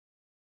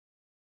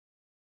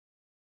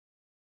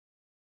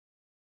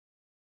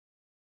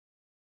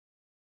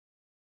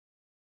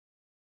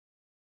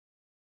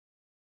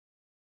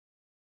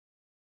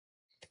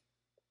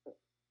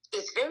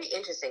it's very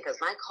interesting because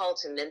my call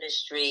to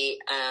ministry,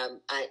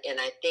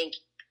 I think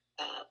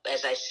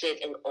as I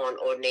sit on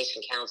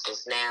ordination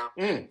councils now,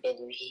 and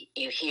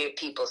you hear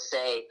people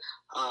say,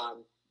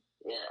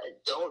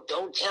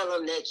 don't tell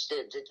them that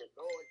the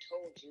Lord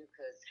told you,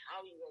 because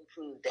how are you going to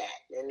prove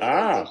that? And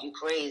they're going to think you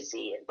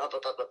crazy and blah, blah,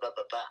 blah, blah, blah,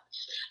 blah,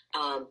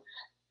 blah.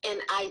 And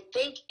I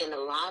think in a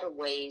lot of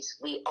ways,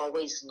 we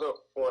always look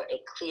for a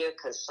clear,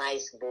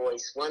 concise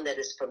voice, one that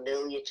is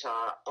familiar to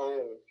our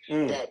own,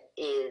 that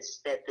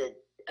the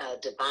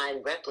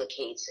divine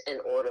replicates in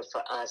order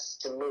for us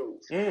to move.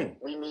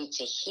 We need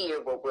to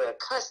hear what we're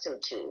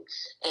accustomed to.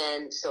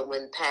 And so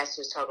when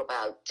pastors talk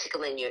about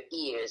tickling your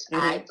ears,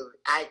 I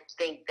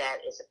think that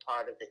is a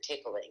part of the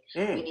tickling.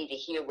 We need to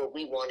hear what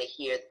we want to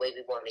hear the way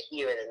we want to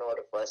hear it in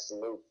order for us to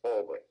move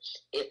forward.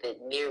 If it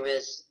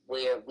mirrors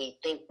where we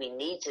think we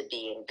need to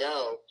be and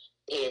go,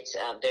 it's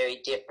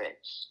very different.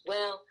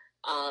 Well,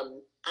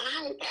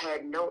 I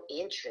had no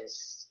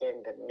interest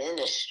in the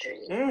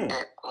ministry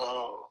at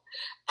all.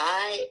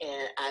 I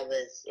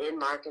was in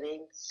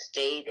marketing,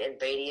 stayed in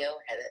radio,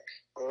 had a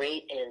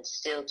great and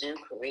still do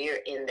career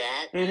in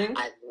that.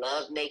 I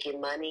love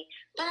making money,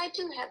 but I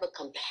do have a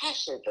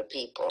compassion for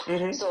people.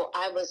 So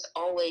I was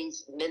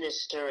always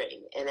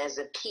ministering, and as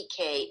a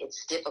PK,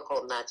 it's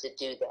difficult not to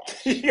do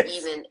that.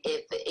 Yes.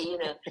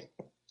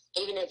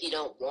 Even if you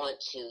don't want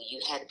to,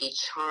 you had to be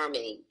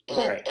charming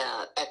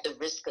at the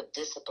risk of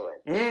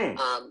discipline.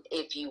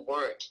 If you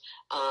weren't,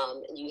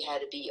 you had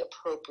to be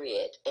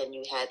appropriate, and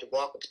you had to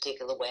walk a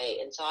particular way.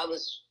 And so I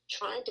was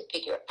trying to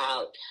figure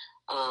out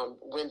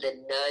when the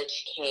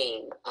nudge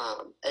came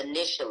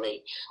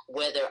initially,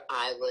 whether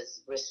I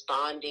was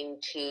responding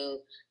to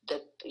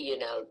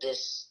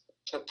this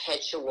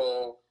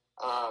perpetual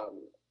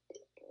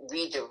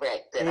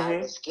redirect that I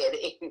was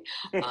getting.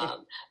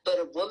 But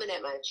a woman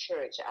at my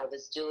church, I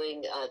was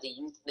doing the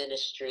youth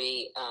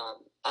ministry,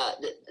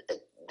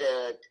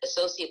 the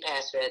associate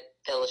pastor at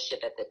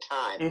fellowship at the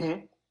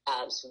time.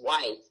 His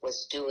wife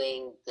was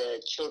doing the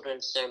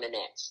children's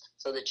sermonettes.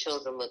 So the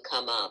children would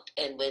come up.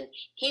 And when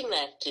he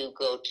left to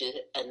go to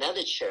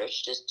another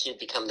church, just to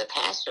become the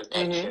pastor of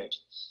that church,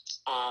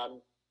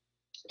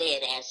 they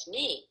had asked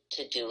me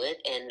to do it.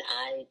 And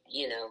I,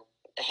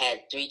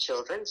 had 3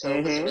 children, so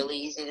it was really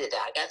easy to.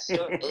 I got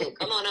started. Boom,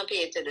 come on up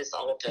here to this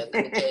altar.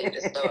 Let me tell you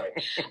the story.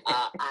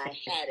 I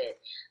had it,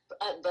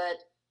 but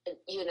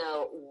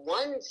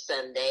one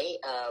Sunday,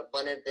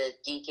 one of the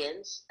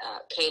deacons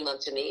came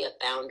up to me,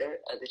 a founder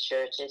of the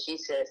church, and she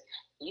says,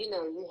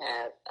 you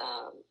have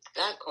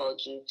God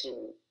called you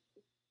to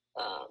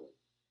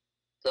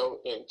go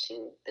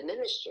into the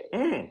ministry.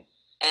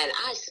 And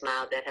I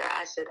smiled at her.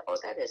 I said, oh,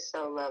 that is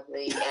so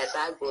lovely, as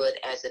I would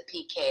as a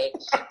PK.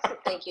 I said,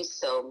 thank you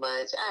so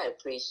much. I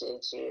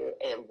appreciate you,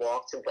 and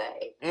walked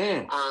away.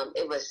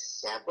 It was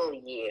several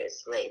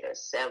years later,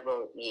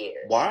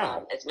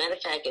 Wow. As a matter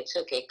of fact, it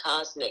took a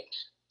cosmic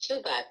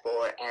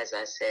 2x4, as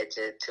I said,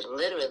 to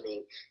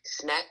literally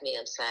smack me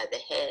upside the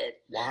head.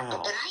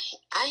 Wow. But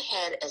I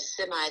had a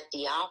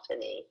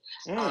semi-theophany,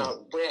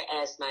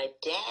 whereas my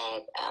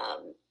dad,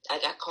 I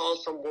got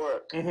called from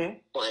work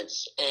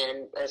once,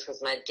 and that's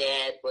because my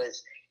dad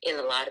was in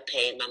a lot of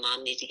pain. My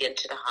mom needed to get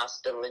into the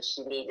hospital, and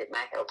she needed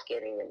my help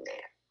getting him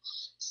there.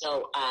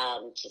 So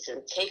she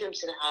said, take him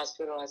to the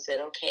hospital. I said,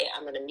 okay,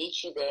 I'm going to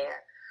meet you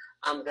there.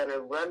 I'm going to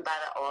run by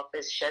the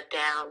office, shut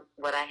down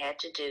what I had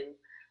to do,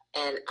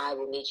 and I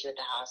will meet you at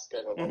the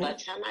hospital. But by the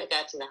time I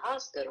got to the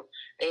hospital,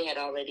 they had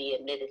already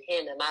admitted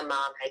him, and my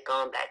mom had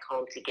gone back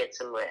home to get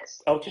some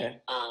rest. Okay.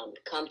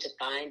 Come to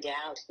find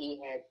out, he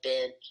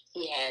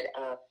had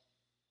a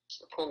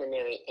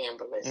pulmonary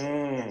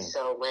embolism. And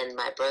so when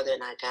my brother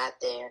and I got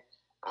there,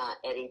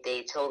 Eddie,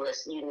 they told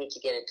us, you need to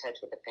get in touch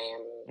with the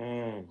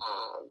family,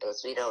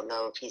 because we don't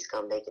know if he's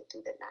going to make it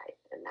through the night.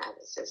 And I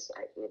was just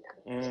like,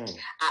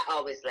 I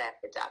always laugh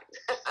at doctors.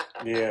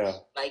 Yeah.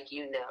 Like,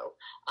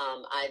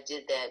 I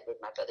did that with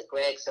my brother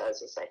Greg, so I was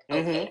just like,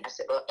 okay. I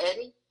said, well,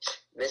 Eddie,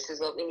 this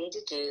is what we need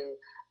to do.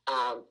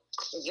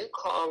 You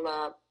call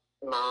up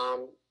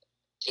Mom,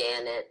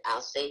 Janet,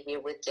 I'll stay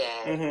here with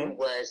Dad, who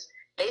was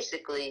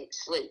basically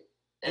asleep.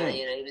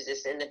 He was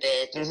just in the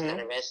bed, just kind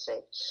of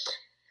resting.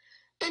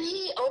 And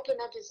he opened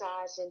up his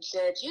eyes and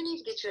said, you need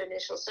to get your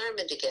initial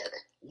sermon together.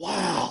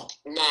 Wow.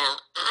 Now,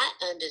 I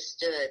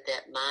understood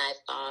that my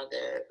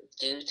father,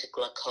 due to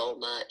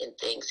glaucoma and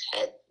things,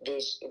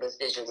 was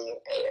visually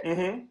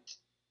impaired.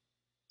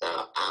 So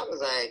I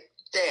was like,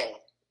 Dad,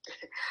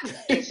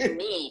 it's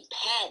me,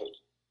 Patty.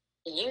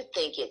 You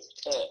think it's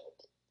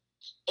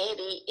Ed.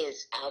 Eddie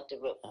is out the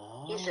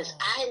room. He says,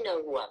 I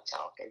know who I'm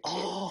talking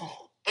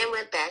to. And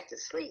went back to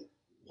sleep.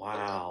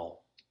 Wow.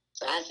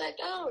 So I was like,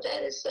 oh,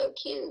 that is so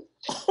cute.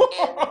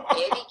 And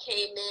Eddie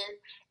came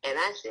in, and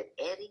I said,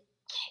 Eddie,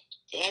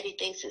 Daddy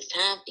thinks it's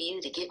time for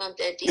you to give up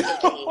that deacon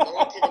thing and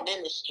go into the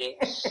ministry.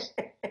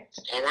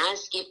 And I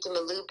skipped him a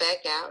loop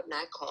back out, and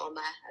I called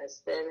my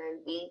husband, and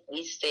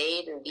we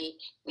stayed, and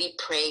we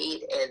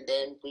prayed, and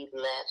then we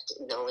left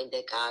knowing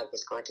that God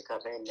was going to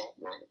cover him that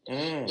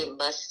night. It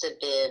must have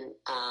been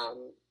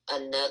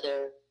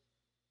another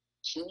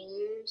 2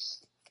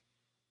 years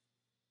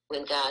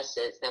when God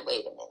says, now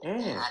wait a minute,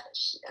 man,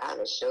 I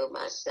done showed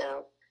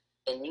myself,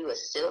 and you are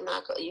still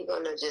not going, you're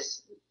going to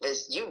just,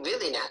 you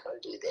really not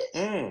going to do this.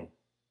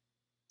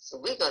 So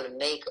we're going to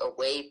make a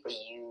way for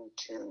you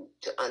to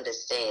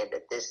understand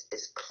that this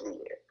is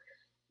clear.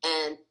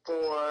 And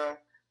for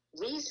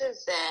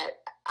reasons that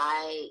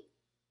I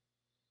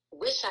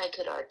wish I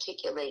could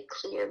articulate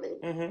clearly,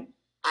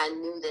 I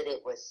knew that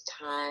it was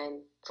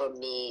time for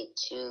me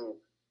to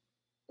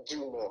do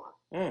more.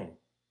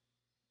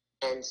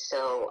 And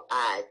so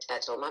I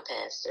told my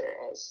pastor,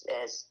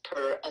 as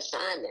per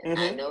assignment,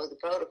 I know the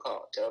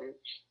protocol to him,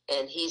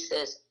 and he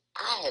says,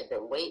 I have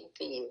been waiting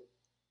for you.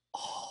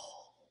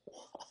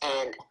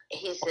 And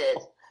he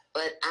says,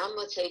 but I'm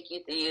going to take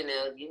you through,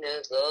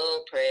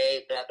 go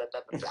pray, blah, blah,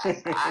 blah, blah, blah.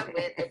 So I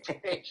went and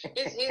prayed.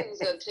 He was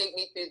going to take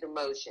me through the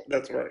motion.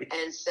 That's right.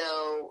 And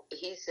so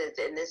he said,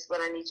 and this is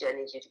what I need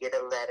you to get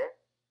a letter.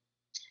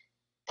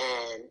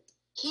 And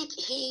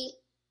he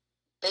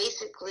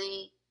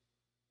basically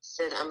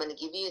said, I'm going to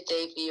give you a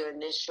day for your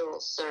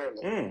initial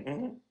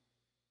sermon.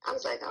 I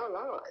was like, oh,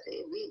 Lord,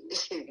 we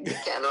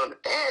got on the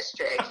fast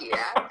track here.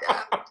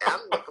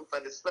 I'm looking for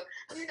the slow.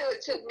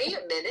 It took me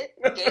a minute.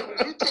 Didn't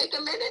you take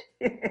a minute?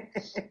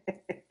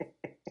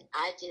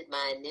 I did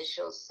my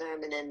initial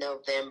sermon in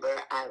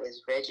November. I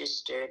was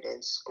registered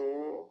in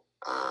school,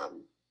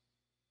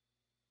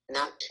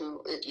 not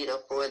too,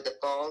 for the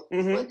fall,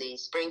 for the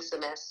spring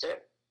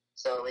semester.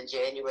 So in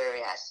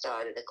January, I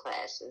started a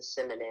class in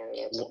seminary.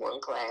 It was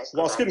one class.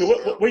 Well, excuse me,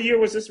 what year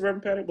was this,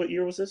 Reverend Patty? What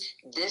year was this?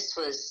 This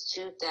was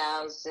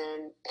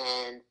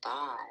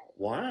 2005.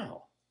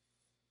 Wow.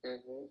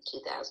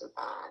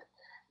 2005.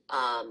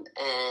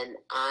 And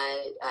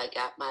I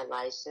got my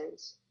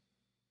license,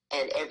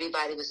 and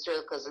everybody was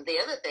thrilled because of the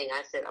other thing.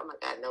 I said, oh my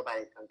God,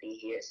 nobody's going to be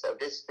here. So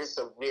this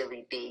will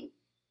really be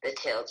the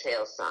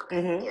telltale sign,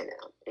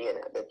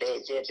 that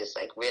they're just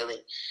like,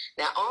 really.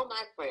 Now, all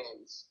my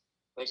friends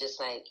were just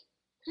like,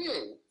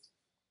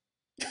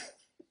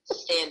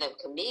 stand-up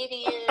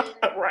comedian.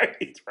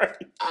 Right.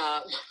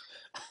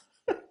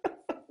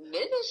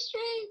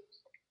 Ministry.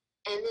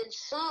 And then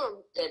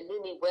some that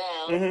knew me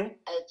well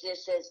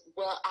just says,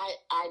 well,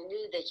 I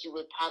knew that you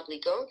would probably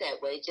go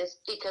that way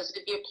just because of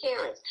your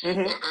parents.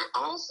 And I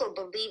also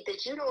believe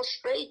that you don't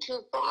stray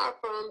too far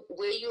from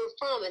where you're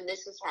from. And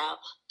this is how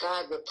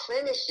God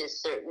replenishes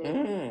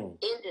certain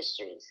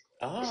industries.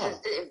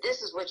 If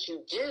this is what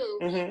you do,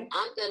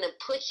 I'm going to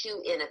put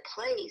you in a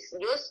place,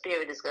 your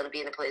spirit is going to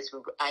be in a place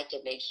where I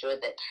can make sure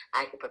that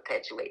I can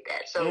perpetuate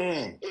that. So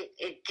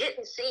it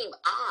didn't seem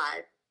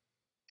odd.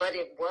 But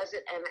it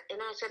wasn't,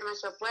 and I said to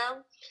myself,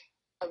 well,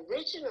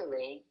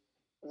 originally,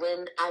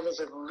 when I was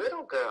a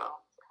little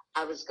girl,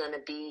 I was going to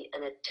be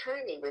an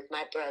attorney with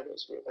my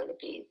brothers. We were going to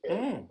be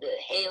the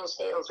Hales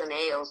and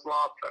Hales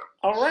law firm.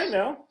 All right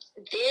now.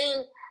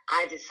 Then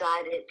I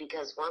decided,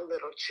 because one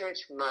little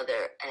church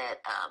mother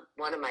at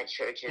one of my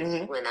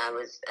churches, when I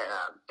was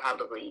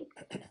probably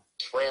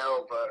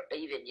 12 or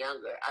even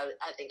younger,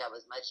 I think I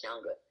was much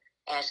younger,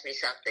 asked me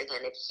something,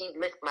 and if she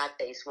licked my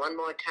face one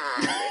more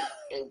time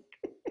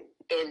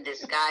and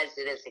disguised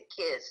it as a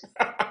kiss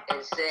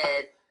and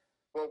said,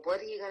 well,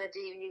 what are you going to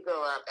do when you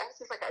grow up? I was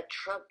just like a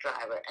truck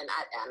driver. And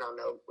I don't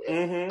know.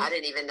 I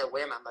didn't even know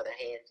where my mother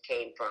hands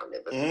came from.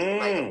 It was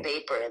like a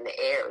vapor in the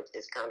air. It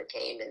just kind of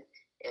came and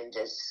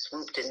just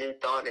swooped a new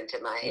thought into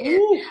my head.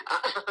 Then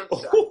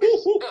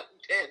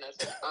I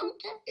said,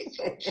 okay,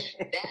 so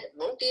that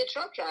won't be a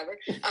truck driver.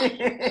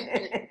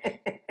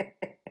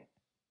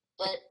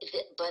 But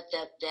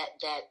that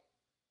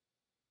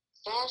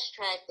fast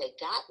track that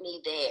got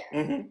me there,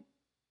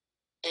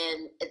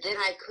 and then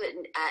I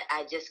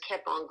just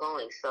kept on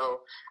going.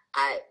 So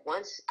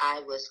once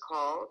I was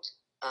called,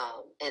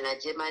 and I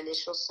did my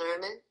initial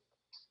sermon,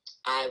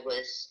 I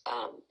was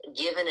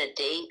given a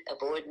date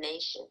of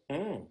ordination.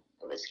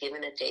 I was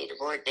given a date of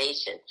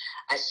ordination.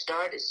 I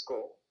started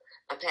school.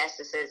 My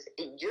pastor says,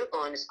 you're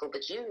going to school,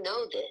 but you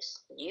know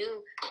this.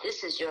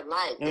 This is your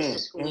life. This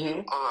is who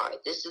you are.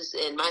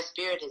 And my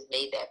spirit has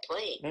made that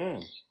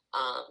plain.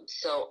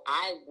 So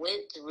I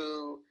went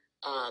through,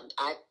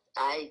 I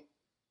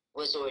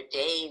was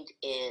ordained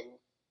in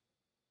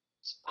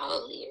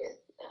probably,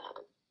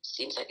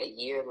 seems like a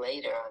year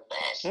later or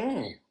less.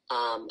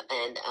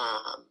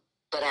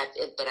 But I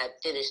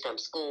finished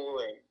school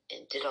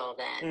and did all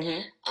that.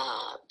 And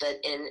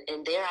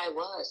there I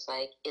was,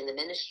 like, in the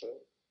ministry.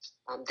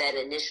 That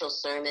initial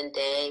sermon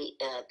day,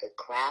 the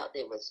crowd,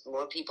 there was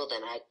more people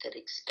than I could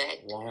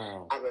expect.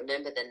 Wow. I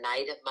remember the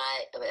night of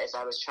as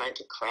I was trying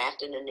to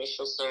craft an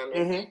initial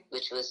sermon,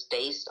 which was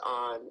based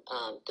on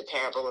the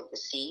parable of the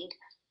seed,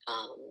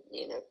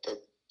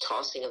 the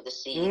tossing of the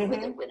seed.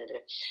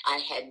 I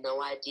had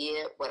no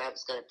idea what I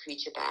was going to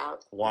preach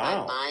about.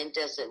 Wow. My mind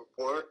doesn't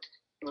work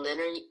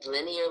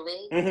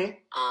linearly.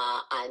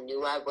 I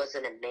knew I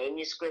wasn't a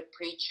manuscript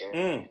preacher.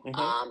 I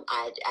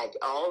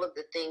all of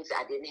the things,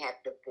 I didn't have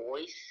the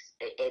voice.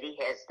 Eddie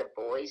has the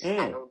voice.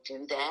 I don't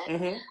do that.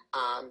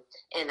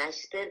 And I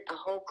spent a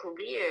whole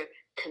career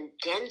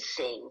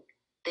condensing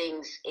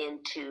things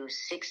into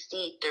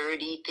 60,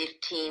 30,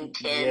 15,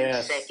 10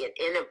 Yes. second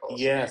intervals.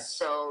 Yes.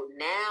 So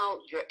now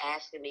you're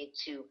asking me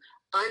to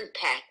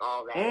unpack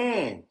all that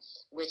again,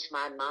 which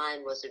my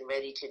mind wasn't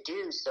ready to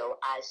do. So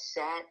I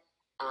sat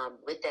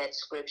with that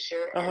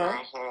scripture, and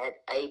I had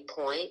a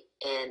point,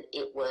 and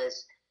it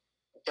was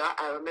dark.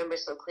 I remember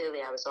so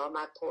clearly. I was on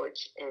my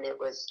porch, and it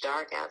was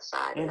dark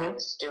outside, and I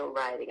was still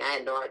writing. I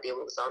had no idea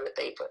what was on the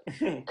paper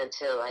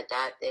until I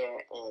got there,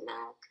 and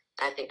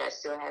I think I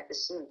still have the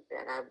suit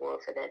that I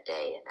wore for that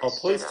day. And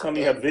please tell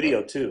me you have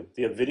video too.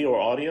 Do you have video or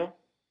audio?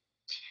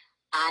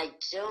 I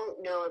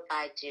don't know if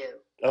I do.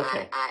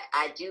 Okay.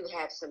 I do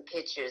have some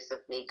pictures of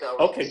me going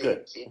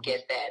good. to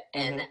get that,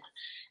 and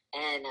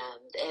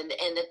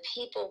the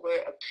people were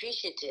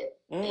appreciative.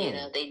 You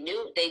know, they knew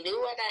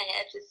what I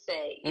had to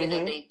say. You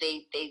know,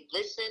 they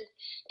listened,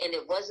 and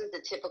it wasn't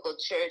the typical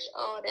church.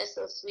 Oh, that's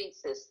so sweet,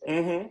 sister.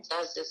 So I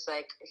was just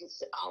like,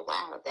 oh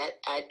wow, that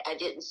I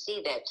didn't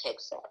see that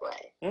text that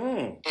way,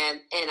 and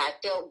I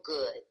felt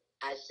good.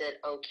 I said,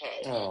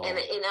 okay.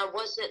 And I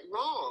wasn't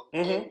wrong.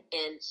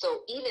 And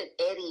so even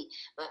Eddie,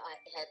 my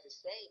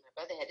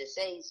brother had to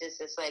say, he's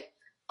just like,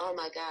 oh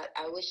my God,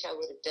 I wish I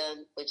would have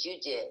done what you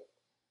did,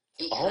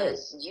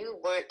 because you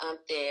weren't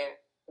up there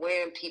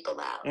wearing people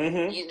out.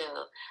 You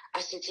know,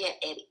 I said, yeah,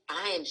 Eddie,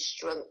 I am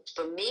struggling.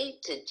 For me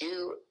to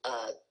do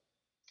a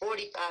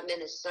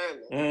 45-minute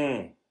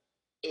sermon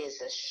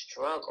is a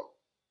struggle,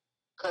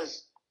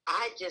 because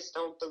I just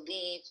don't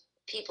believe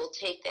people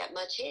take that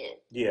much in.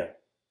 Yeah.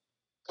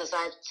 Because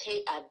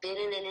I've been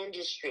in an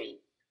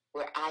industry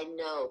where I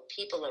know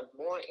people are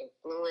more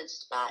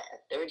influenced by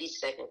a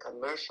 30-second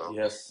commercial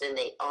than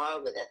they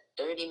are with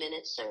a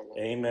 30-minute sermon.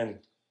 Amen.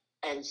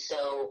 And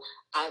so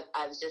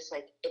I was just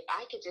like, if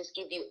I could just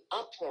give you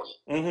a point,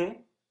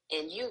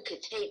 and you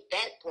could take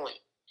that point,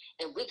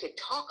 and we could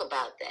talk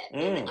about that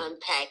and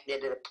unpack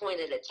it at a point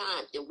at a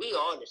time, then we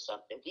on to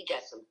something. We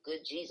got some good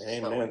Jesus.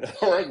 Amen.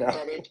 All right now.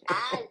 But if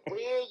I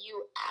wear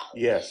you out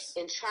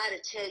and try to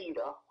tell you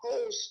the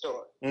whole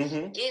story,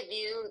 give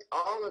you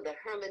all of the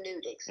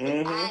hermeneutics,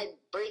 if I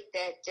break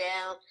that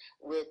down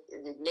with,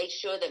 make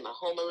sure that my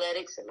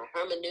homiletics and my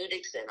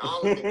hermeneutics and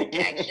all of the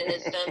redaction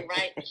is done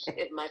right,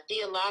 if my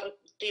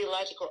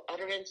theological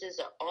utterances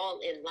are all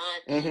in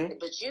line,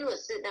 but you are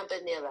sitting up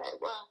in there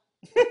like, well,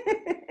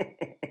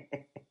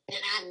 and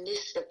I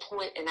missed the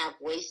point, and I've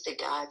wasted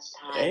God's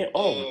time.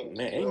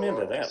 Amen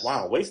to that.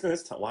 Wow, wasting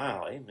this time.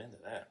 Wow, amen to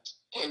that.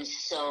 And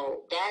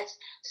so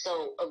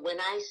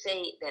when I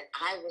say that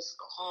I was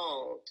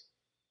called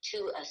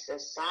to a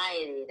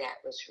society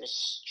that was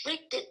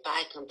restricted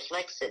by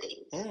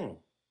complexities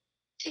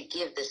to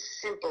give the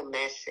simple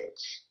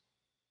message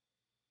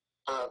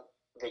of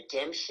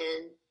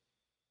redemption,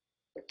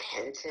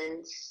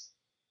 repentance,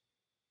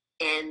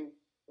 and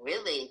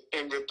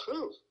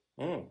reproof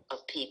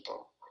of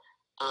people.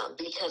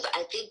 Because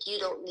I think you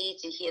don't need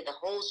to hear the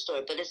whole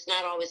story, but it's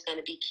not always going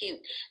to be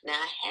cute. Now,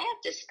 I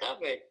have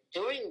discovered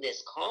during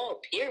this call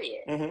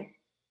period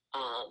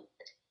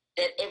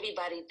that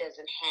everybody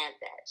doesn't have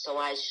that. So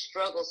I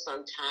struggle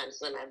sometimes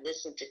when I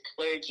listen to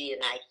clergy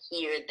and I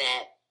hear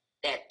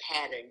that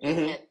pattern.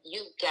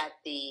 You got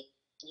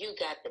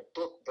the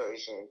book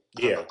version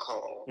of a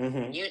call.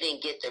 You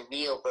didn't get the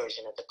real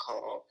version of the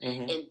call.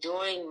 And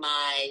during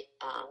my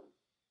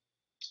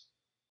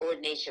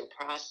ordination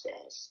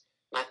process,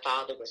 my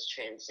father was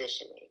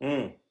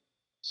transitioning.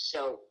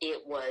 So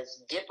it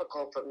was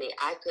difficult for me.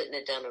 I couldn't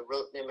have done a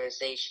rote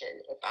memorization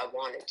if I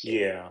wanted to.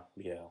 Yeah.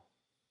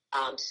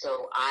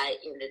 So I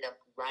ended up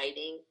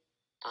writing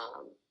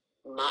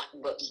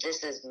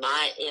this is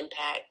my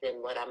impact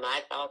and what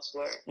my thoughts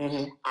were.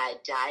 I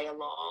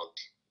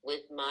dialogued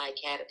with my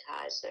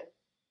catechizer.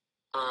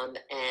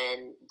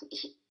 And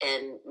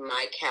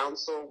my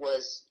counsel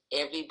was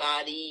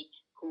everybody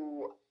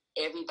who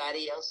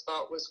everybody else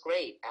thought was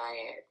great. I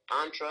had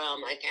Antra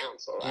on my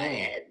council. I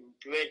had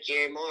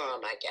Jerry Moore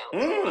on my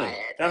council. I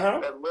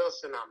had Rev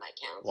Wilson on my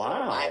council.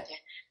 Wow.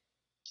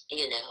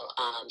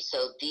 So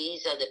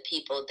these are the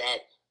people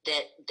that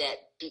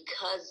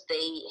because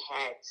they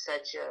had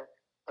such a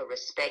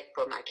respect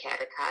for my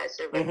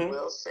catechizer, Rev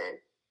Wilson,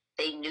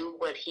 they knew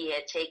what he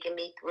had taken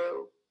me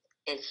through,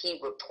 and he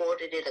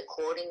reported it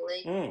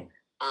accordingly.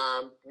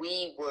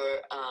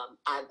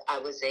 I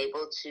was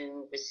able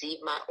to receive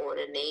my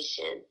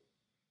ordination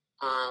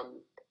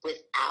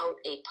without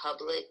a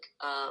public,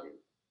 I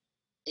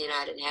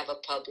didn't have a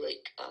public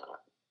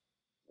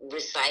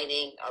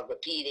reciting or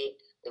repeating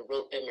the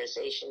rote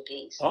memorization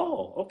piece.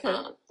 Oh, okay.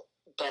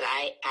 But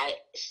I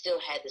still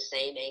had the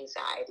same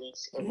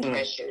anxieties and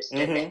pressures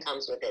that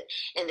comes with it.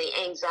 And the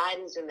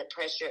anxieties and the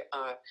pressure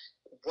are,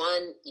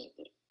 one,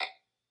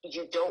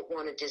 you don't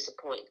want to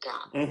disappoint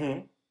God.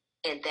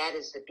 And that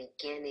is the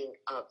beginning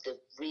of the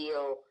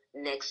real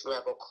next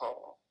level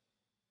call.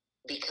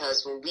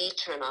 Because when we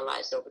turn our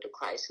lives over to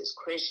Christ as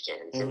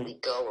Christians and we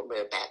go and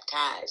we're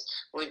baptized,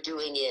 we're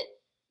doing it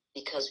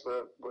because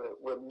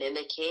we're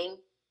mimicking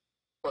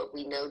what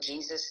we know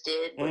Jesus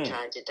did. We're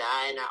trying to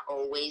die in our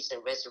old ways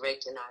and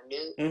resurrect in our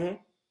new.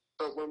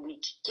 But when we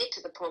get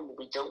to the point where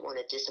we don't want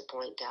to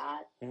disappoint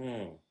God,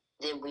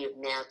 then we have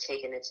now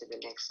taken it to the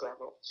next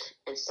level.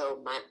 And so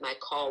my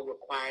call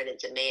required and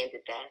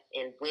demanded that.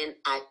 And when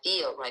I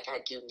feel like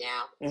I do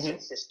now,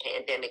 since this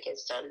pandemic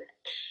has done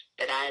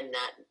that I am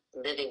not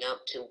living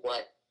up to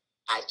what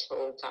I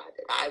told God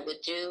that I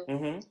would do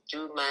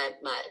through my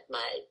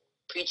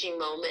preaching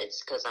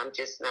moments, because I'm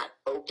just not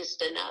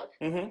focused enough,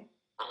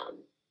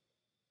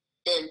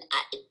 then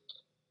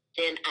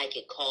I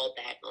could call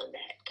back on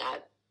that.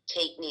 God,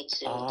 take me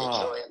to the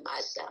joy of my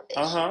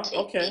salvation.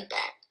 Take me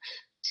back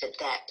to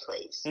that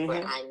place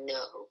where I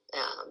know,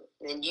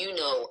 and you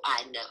know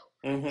I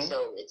know.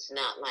 So it's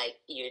not like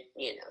you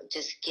know,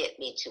 just get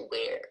me to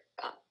where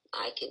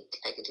I could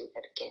do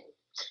that again.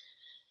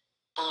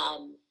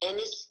 And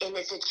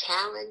it's a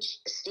challenge,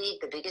 Steve.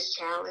 The biggest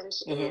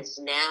challenge is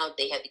now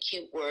they have the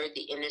cute word,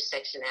 the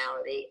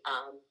intersectionality,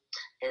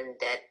 and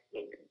that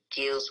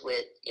deals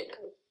with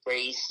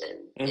race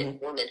and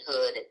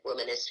womanhood and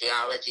womanist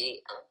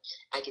theology.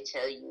 I can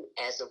tell you,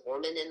 as a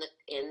woman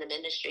in the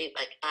ministry,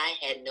 like, I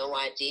had no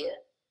idea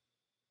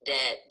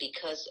that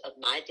because of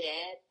my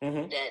dad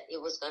that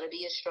it was going to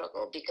be a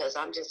struggle, because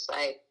I'm just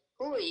like,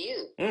 who are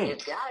you?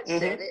 If God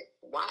said it,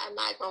 why am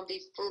I going to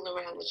be fooling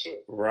around with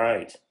you?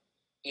 Right.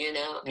 You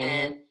know,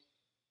 and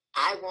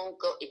I won't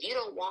go. If you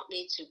don't want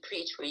me to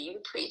preach where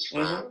you preach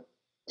from,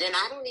 then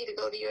I don't need to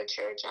go to your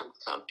church. I'm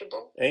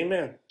comfortable.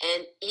 Amen.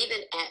 And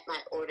even at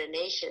my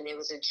ordination, there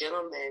was a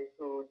gentleman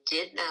who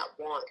did not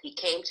want, he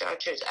came to our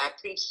church. I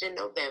preached in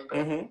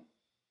November.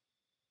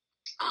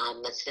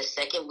 It's the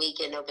second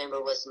week in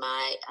November was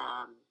my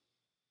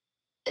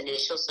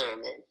initial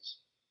sermon.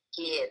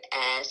 He had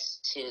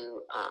asked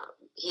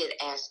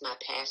my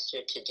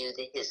pastor to do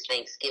his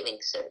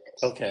Thanksgiving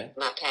service. Okay.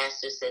 My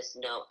pastor says,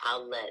 no,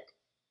 I'll let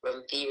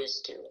Reverend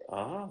Fears do it.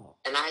 Oh.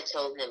 And I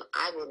told him,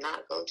 I will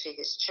not go to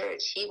his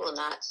church. He will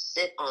not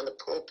sit on the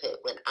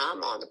pulpit when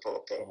I'm on the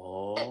pulpit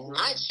at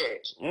my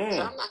church. So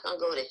I'm not going to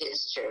go to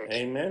his church.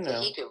 Amen.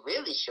 So he could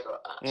really show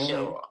off.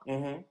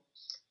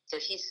 So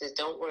he says,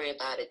 don't worry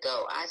about it,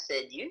 go. I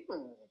said, you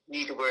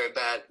need to worry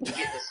about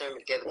getting the sermon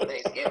together for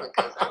Thanksgiving,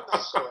 because I'm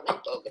not showing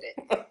up over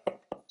there.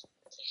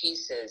 He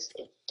says,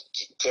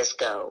 just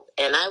go.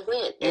 And I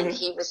went, and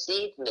he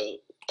received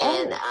me.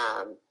 And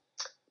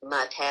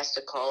my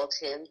pastor called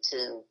him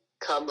to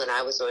come when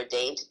I was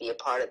ordained to be a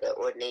part of the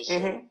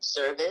ordination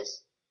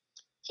service.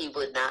 He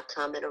would not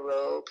come in a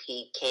robe.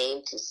 He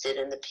came to sit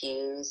in the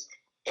pews,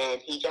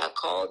 and he got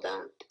called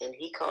up. And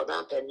he called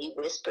up, and he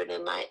whispered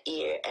in my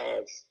ear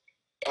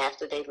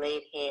after they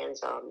laid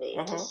hands on me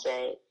to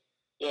say,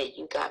 yeah,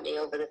 you got me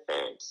over the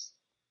fence.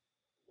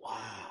 Wow.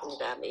 You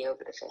got me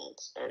over the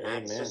fence. And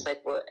I was just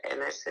like, what?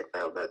 And I said,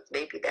 well, look,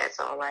 maybe that's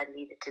all I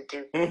needed to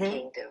do for the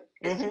kingdom,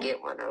 is to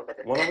get one over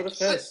the fence. One over the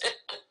fence.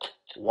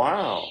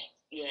 Wow.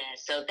 Yeah,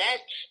 so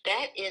that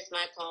is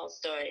my call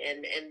story.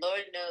 And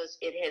Lord knows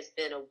it has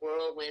been a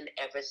whirlwind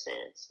ever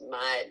since.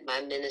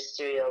 My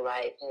ministerial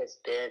life has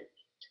been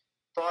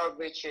far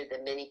richer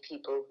than many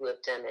people who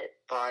have done it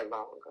far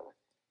longer.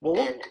 Well,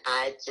 and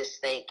I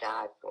just thank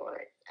God for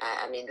it.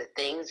 I mean, the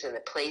things and the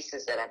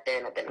places that I've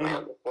been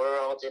around the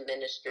world in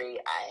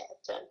ministry. I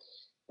have done,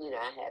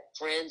 I have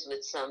friends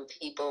with some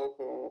people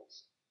who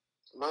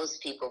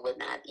most people would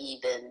not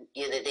even,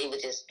 they would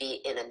just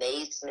be in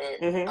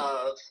amazement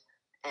of.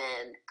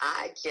 And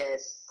I'm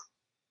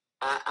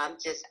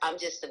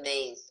just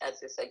amazed. I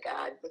just say,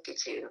 God, look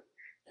at you.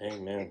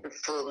 Amen.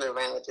 Fooling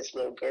around with this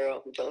little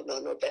girl who don't know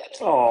no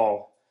better.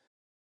 Oh.